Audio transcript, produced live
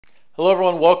Hello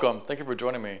everyone, welcome. Thank you for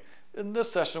joining me. In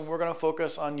this session, we're going to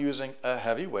focus on using a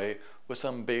heavy weight with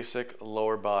some basic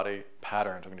lower body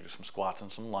patterns. We're going to do some squats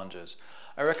and some lunges.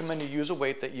 I recommend you use a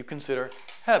weight that you consider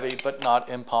heavy but not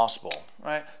impossible,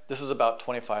 right? This is about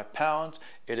 25 pounds.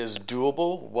 It is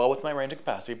doable, well within my range of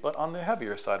capacity, but on the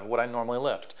heavier side of what I normally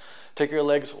lift. Take your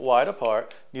legs wide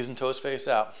apart, knees and toes face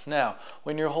out. Now,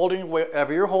 when you're holding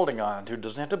whatever you're holding on to, it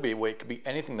doesn't have to be weight, it could be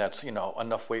anything that's,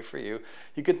 enough weight for you.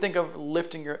 You could think of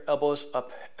lifting your elbows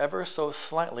up ever so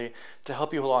slightly to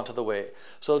help you hold on to the weight.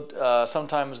 So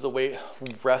sometimes the weight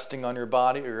resting on your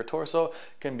body or your torso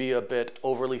can be a bit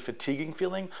overly fatiguing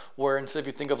feeling, where instead if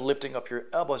you think of lifting up your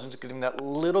elbows and just giving that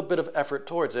little bit of effort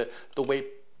towards it, the weight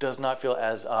does not feel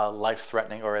as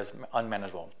life-threatening or as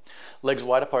unmanageable. Legs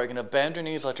wide apart, you're going to bend your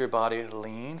knees, let your body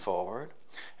lean forward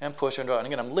and push and draw. And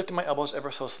again, I'm lifting my elbows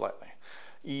ever so slightly.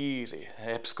 Easy.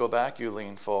 Hips go back, you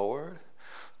lean forward,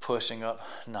 pushing up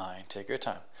 9. Take your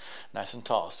time. Nice and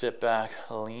tall. Sit back,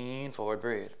 lean forward,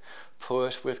 breathe.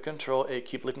 Push with control. 8,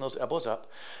 keep lifting those elbows up.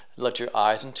 Let your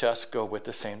eyes and chest go with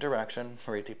the same direction.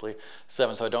 Breathe deeply.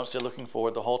 7, so I don't stay looking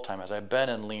forward the whole time. As I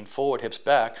bend and lean forward, hips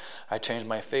back, I change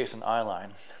my face and eye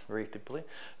line. Breathe deeply.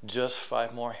 Just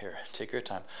 5 more here. Take your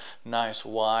time. Nice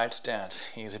wide stance.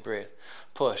 Easy breathe.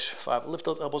 Push. 5, lift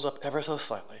those elbows up ever so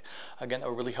slightly. Again, that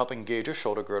will really help engage your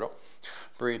shoulder girdle.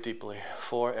 Breathe deeply.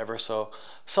 4, ever so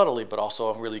subtly, but also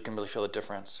you can really feel the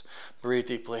difference. Breathe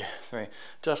deeply. 3,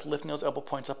 just lifting those elbow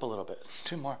points up a little bit.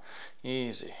 2 more.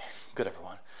 Easy. Good,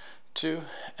 everyone. 2,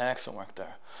 excellent work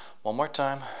there. 1 more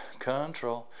time,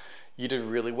 control. You did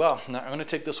really well. Now I'm going to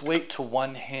take this weight to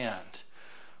one hand,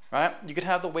 right? You could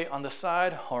have the weight on the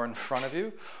side or in front of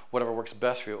you, whatever works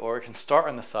best for you, or you can start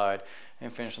on the side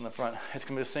and finish on the front. It's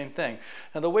going to be the same thing.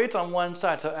 Now the weight's on one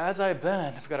side, so as I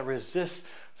bend, I've got to resist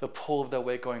the pull of that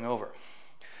weight going over.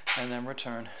 And then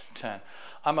return 10.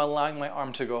 I'm allowing my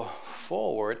arm to go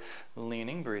forward,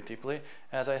 leaning, breathe deeply,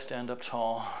 as I stand up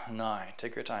tall, 9.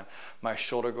 Take your time. My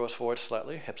shoulder goes forward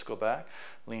slightly, hips go back,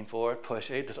 lean forward,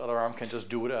 push 8. This other arm can just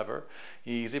do whatever.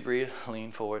 Easy breathe,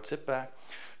 lean forward, sit back.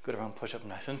 Good, everyone, push up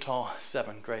nice and tall,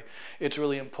 7, great. It's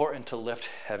really important to lift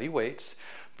heavy weights.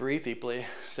 Breathe deeply,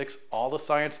 6, all the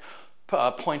science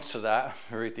points to that.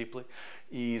 Breathe deeply,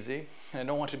 easy. And I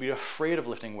don't want you to be afraid of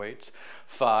lifting weights.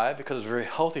 5, because it's very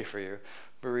healthy for you.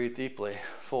 Breathe deeply.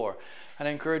 4, and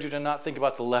I encourage you to not think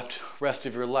about the rest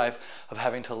of your life of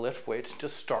having to lift weights.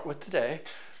 Just start with today.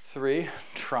 3,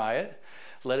 try it.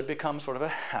 Let it become sort of a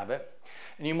habit.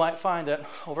 And you might find that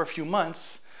over a few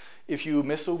months, if you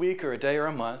miss a week or a day or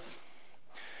a month,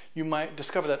 you might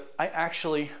discover that I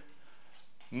actually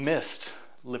missed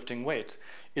lifting weights.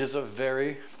 It is a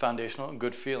very foundational,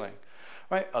 good feeling.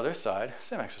 Right, other side,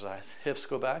 same exercise. Hips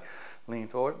go back, lean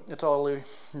forward. It's all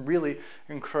really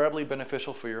incredibly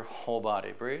beneficial for your whole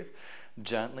body. Breathe.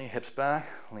 Gently, hips back,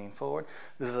 lean forward.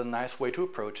 This is a nice way to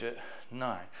approach it.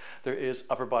 9. There is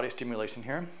upper body stimulation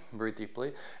here. Breathe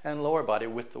deeply. And lower body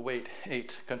with the weight.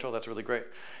 8. Control, that's really great.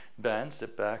 Bend,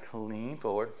 sit back, lean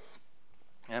forward,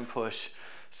 and push.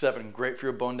 7. Great for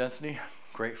your bone density.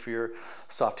 Great for your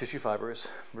soft tissue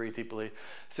fibers. Breathe deeply.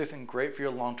 6, and great for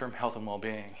your long-term health and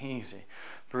well-being. Easy.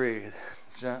 Breathe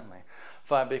gently.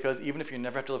 5, because even if you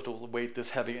never have to lift a weight this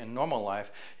heavy in normal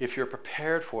life, if you're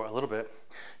prepared for it a little bit,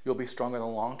 you'll be stronger in the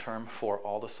long term, for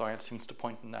all the science seems to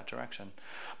point in that direction.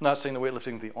 I'm not saying the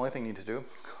weightlifting is the only thing you need to do.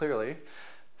 Clearly,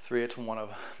 3, it's one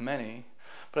of many,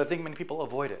 but I think many people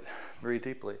avoid it. Breathe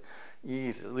deeply.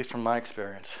 Easy, at least from my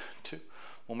experience. 2.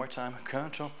 1 more time,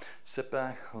 control, sit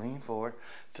back, lean forward,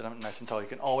 sit up nice and tall. You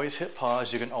can always hit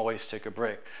pause, you can always take a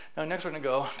break. Now next we're gonna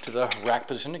go to the rack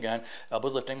position again,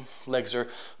 elbows lifting, legs are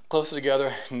closer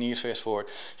together, knees face forward.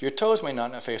 Your toes may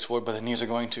not face forward, but the knees are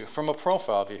going to. From a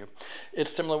profile view,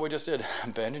 it's similar to what we just did.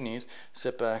 Bend your knees,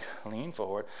 sit back, lean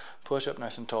forward, push up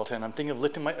nice and tall, 10. I'm thinking of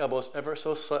lifting my elbows ever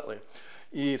so slightly.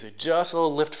 Easy, just a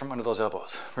little lift from under those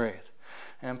elbows. Breathe.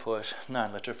 And push.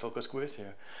 9, let your focus go with you.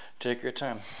 Take your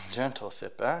time. Gentle,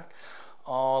 sit back,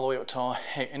 all the way up tall.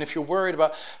 8, and if you're worried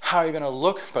about how you're gonna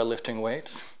look by lifting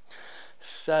weights,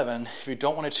 7, if you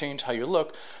don't wanna change how you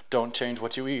look, don't change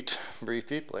what you eat. Breathe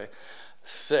deeply.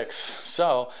 6,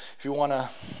 so if you wanna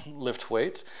lift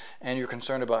weights and you're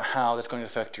concerned about how that's going to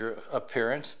affect your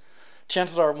appearance,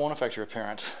 chances are it won't affect your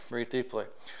appearance. Breathe deeply.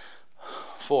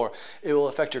 4, it will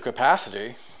affect your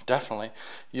capacity, definitely.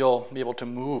 You'll be able to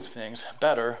move things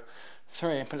better.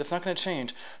 3, but it's not going to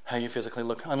change how you physically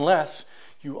look unless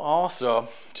you also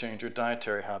change your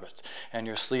dietary habits and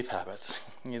your sleep habits.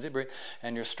 Easy breathe.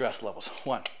 And your stress levels.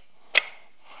 1.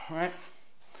 All right.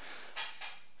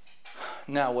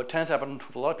 Now, what tends to happen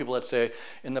with a lot of people, let's say,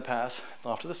 in the past,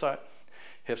 off to the side,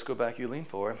 hips go back, you lean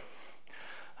forward.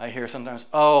 I hear sometimes,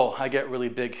 oh, I get really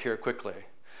big here quickly.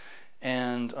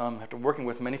 And after working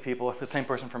with many people, the same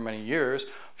person for many years, a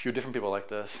few different people like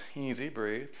this, easy,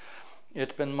 breathe.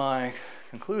 It's been my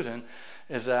conclusion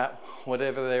is that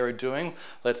whatever they were doing,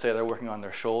 let's say they're working on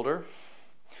their shoulder,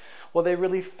 well, they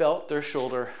really felt their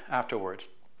shoulder afterwards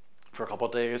for a couple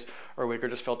of days or a week, or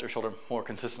just felt their shoulder more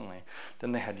consistently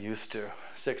than they had used to.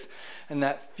 6, and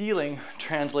that feeling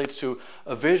translates to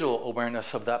a visual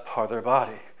awareness of that part of their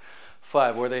body.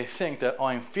 5, where they think that, oh,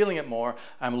 I'm feeling it more,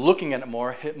 I'm looking at it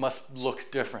more, it must look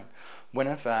different. When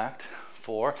in fact,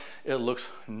 4, it looks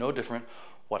no different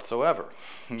whatsoever.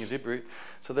 Easy, breathe.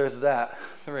 So there's that.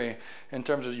 3, in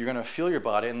terms of you're gonna feel your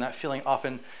body, and that feeling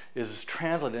often is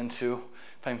translated into,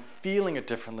 if I'm feeling it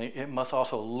differently, it must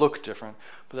also look different,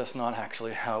 but that's not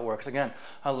actually how it works, again,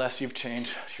 unless you've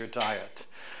changed your diet.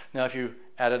 Now, if you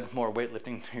added more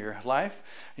weightlifting to your life,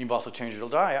 and you've also changed your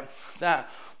diet, that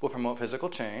will promote physical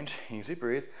change, easy,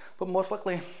 breathe, but most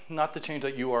likely not the change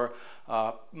that you are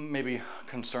maybe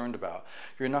concerned about.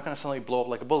 You're not gonna suddenly blow up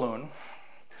like a balloon,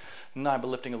 not by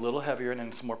lifting a little heavier and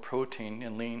then some more protein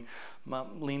and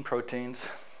lean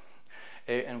proteins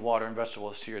and water and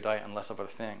vegetables to your diet and less of other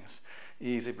things.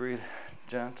 Easy, breathe,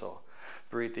 gentle,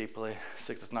 breathe deeply.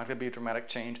 6, it's not gonna be a dramatic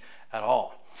change at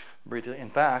all. Breathe deeply. In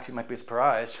fact, you might be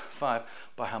surprised, 5,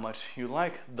 by how much you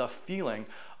like the feeling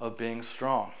of being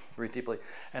strong. Breathe deeply,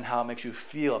 and how it makes you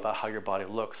feel about how your body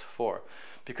looks. 4,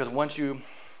 because once you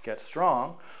get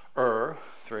strong,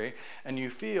 3, and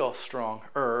you feel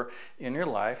stronger in your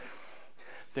life,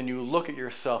 then you look at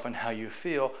yourself and how you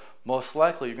feel, most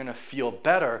likely you're gonna feel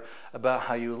better about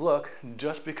how you look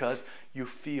just because you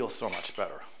feel so much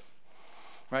better,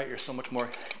 right? You're so much more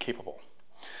capable.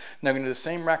 Now we're gonna do the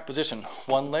same rack position.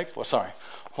 One leg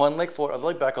forward, other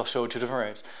leg back. I'll show you 2 different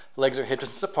ways. Legs are hip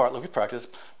distance apart like we practiced,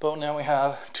 but now we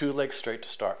have 2 legs straight to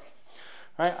start.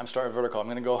 All right, I'm starting vertical. I'm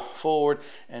gonna go forward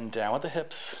and down with the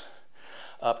hips,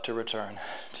 up to return.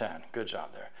 10, good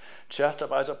job there. Chest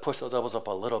up, eyes up, push those elbows up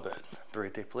a little bit.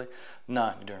 Breathe deeply.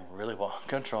 9, you're doing really well.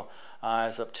 Control,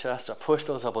 eyes up, chest up, push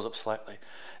those elbows up slightly.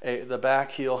 8, the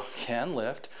back heel can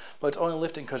lift, but it's only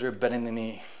lifting because you're bending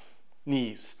the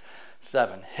knees.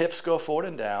 7, hips go forward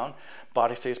and down,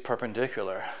 body stays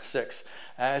perpendicular. 6,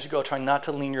 as you go, try not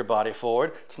to lean your body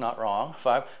forward. It's not wrong.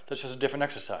 5, that's just a different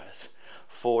exercise.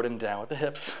 Forward and down with the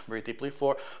hips. Breathe deeply.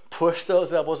 4, push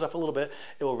those elbows up a little bit.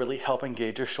 It will really help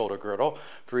engage your shoulder girdle.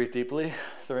 Breathe deeply.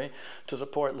 3, to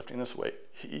support lifting this weight.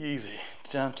 Easy,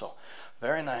 gentle,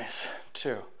 very nice.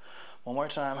 2, one more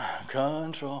time,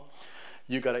 control.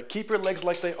 You gotta keep your legs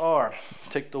like they are.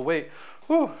 Take the weight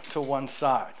to one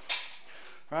side,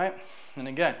 right? And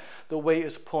again, the weight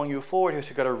is pulling you forward here, so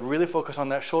you gotta really focus on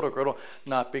that shoulder girdle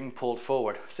not being pulled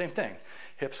forward. Same thing,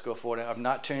 hips go forward. I've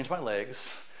not changed my legs.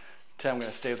 10, I'm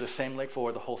gonna stay with the same leg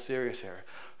forward the whole series here.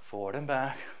 Forward and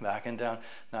back and down.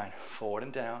 9, forward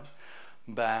and down,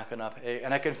 back and up. 8,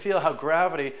 and I can feel how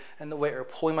gravity and the weight are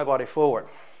pulling my body forward.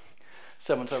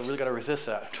 7, so I really gotta resist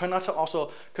that. Try not to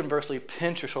also conversely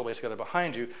pinch your shoulder blades together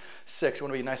behind you. 6, you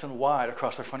wanna be nice and wide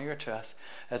across the front of your chest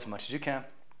as much as you can.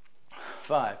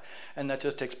 5, and that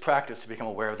just takes practice to become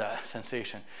aware of that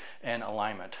sensation and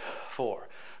alignment. 4,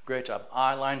 great job.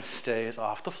 Eye line stays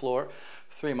off the floor.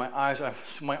 3, my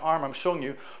arm, I'm showing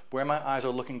you where my eyes are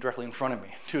looking directly in front of me.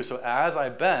 2, so as I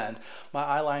bend, my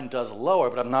eye line does lower,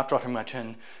 but I'm not dropping my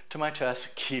chin to my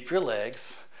chest. Keep your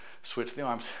legs, switch the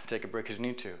arms, take a break as you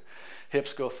need to.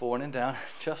 Hips go forward and down,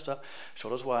 chest up,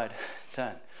 shoulders wide.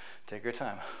 10, take your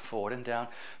time, forward and down,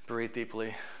 breathe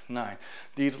deeply. 9,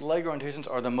 these leg orientations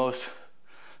are the most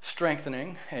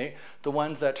strengthening, the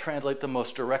ones that translate the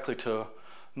most directly to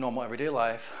normal everyday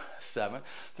life. 7,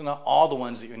 they're not all the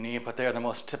ones that you need, but they are the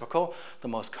most typical, the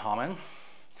most common.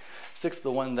 6,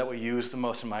 the one that we use the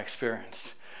most in my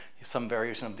experience. Some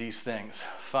variation of these things.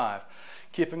 5,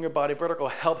 keeping your body vertical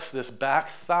helps this back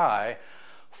thigh.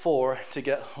 4, to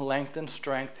get length and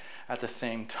strength at the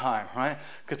same time, right?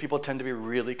 Because people tend to be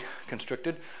really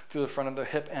constricted through the front of the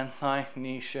hip and thigh,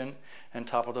 knee, shin, and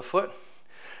top of the foot.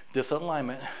 This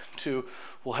alignment too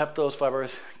will help those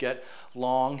fibers get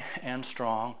long and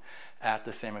strong at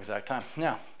the same exact time.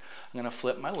 Now, I'm gonna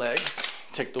flip my legs,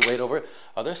 take the weight over,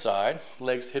 other side,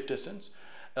 legs hip distance,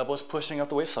 elbows pushing up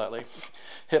the weight slightly,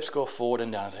 hips go forward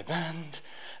and down as I bend,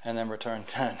 and then return.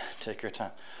 10, take your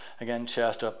time. Again,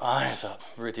 chest up, eyes up,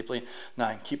 breathe deeply.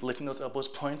 9, keep lifting those elbows,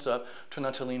 points up, try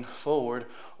not to lean forward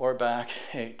or back.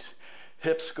 8,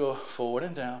 hips go forward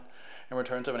and down, and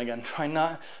return 7. Again, try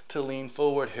not to lean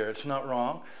forward here. It's not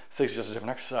wrong. 6 is just a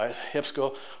different exercise. Hips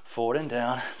go forward and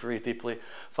down. Breathe deeply.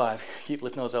 5, keep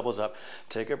lifting those elbows up.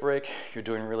 Take a break. You're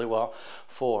doing really well.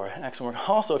 4, excellent work.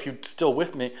 Also, if you're still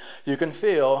with me, you can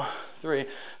feel 3,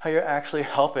 how you're actually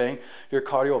helping your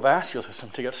cardiovascular system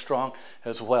to get strong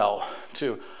as well.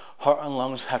 2, heart and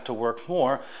lungs have to work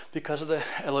more because of the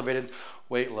elevated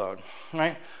weight load,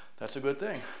 right? That's a good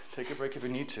thing. Take a break if you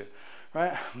need to,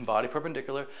 right? Body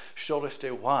perpendicular, shoulders stay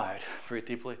wide. Breathe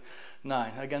deeply.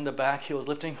 9, again, the back heel is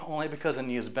lifting only because the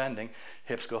knee is bending.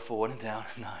 Hips go forward and down.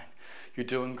 9, you're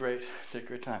doing great. Take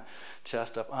your time.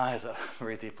 Chest up, eyes up.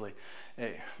 Breathe deeply.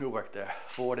 8, good work there.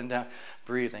 Forward and down,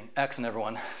 breathing. Excellent,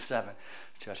 everyone. 7,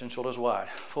 chest and shoulders wide.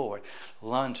 Forward,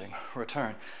 lunging,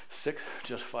 return. 6,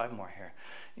 just 5 more here.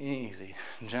 Easy,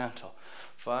 gentle.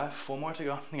 5, 4 more to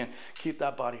go. Again, keep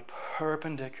that body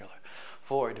perpendicular.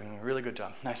 4, you're doing a really good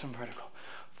job. Nice and vertical.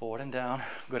 Forward and down.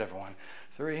 Good, everyone.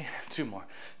 3, 2 more.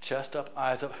 Chest up,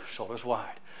 eyes up, shoulders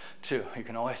wide. 2, you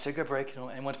can always take a break. You don't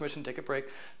want anyone's permission to take a break.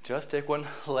 Just take one.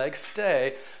 Leg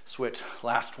stay. Switch.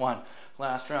 Last one.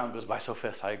 Last round goes by so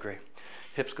fast. I agree.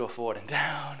 Hips go forward and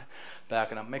down.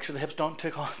 Backing up. Make sure the hips don't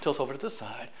tilt over to the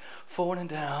side. Forward and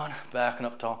down. Backing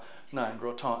up tall. 9,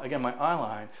 grow tall. Again, my eye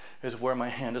line is where my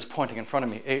hand is pointing in front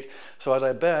of me. 8, so as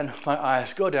I bend, my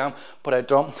eyes go down, but I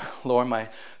don't lower my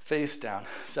face down.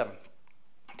 7,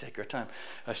 take your time.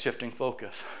 A shifting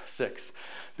focus. 6,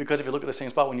 because if you look at the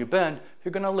same spot when you bend,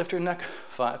 you're going to lift your neck.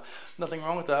 5, nothing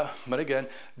wrong with that, but again,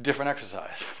 different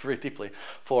exercise. Breathe deeply.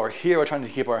 4, here we're trying to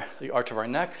keep the arch of our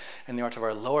neck and the arch of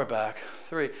our lower back.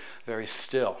 3, very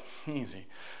still. Easy.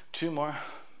 2 more.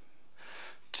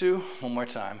 2, one more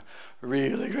time.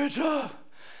 Really great job.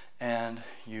 And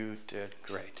you did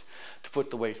great. To put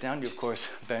the weight down, you of course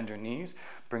bend your knees,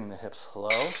 bring the hips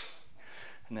low,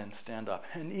 and then stand up.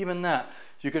 And even that,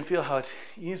 you can feel how it's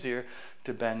easier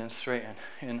to bend and straighten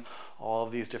in all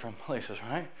of these different places,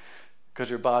 right? Because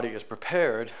your body is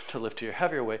prepared to lift to your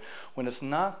heavier weight. When it's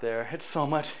not there, it's so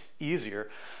much easier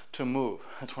to move.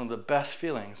 It's one of the best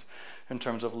feelings in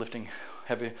terms of lifting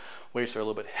heavy weights that are a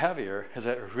little bit heavier, is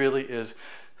that it really is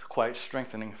quite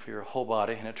strengthening for your whole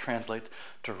body, and it translates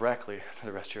directly to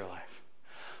the rest of your life.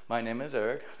 My name is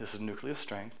Eric. This is Nucleus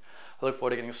Strength. I look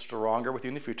forward to getting stronger with you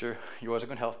in the future. Yours are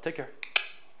good health. Take care.